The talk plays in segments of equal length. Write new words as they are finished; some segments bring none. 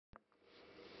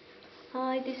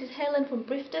Hi, this is Helen from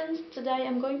Brieftons. Today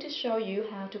I'm going to show you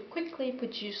how to quickly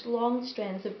produce long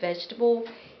strands of vegetable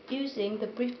using the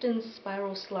Brieftons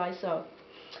Spiral Slicer.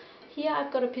 Here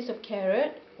I've got a piece of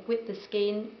carrot with the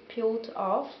skin peeled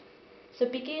off. So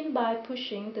begin by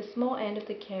pushing the small end of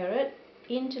the carrot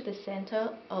into the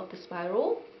center of the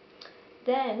spiral.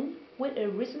 Then, with a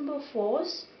reasonable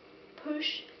force,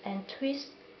 push and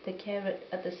twist the carrot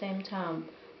at the same time.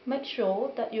 Make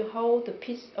sure that you hold the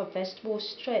piece of vegetable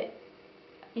straight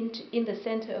in the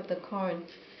center of the cone.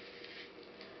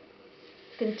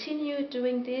 Continue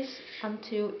doing this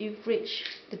until you've reached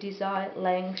the desired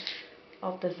length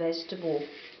of the vegetable.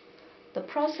 The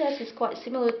process is quite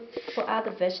similar for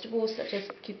other vegetables such as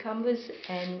cucumbers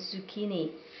and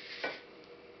zucchini.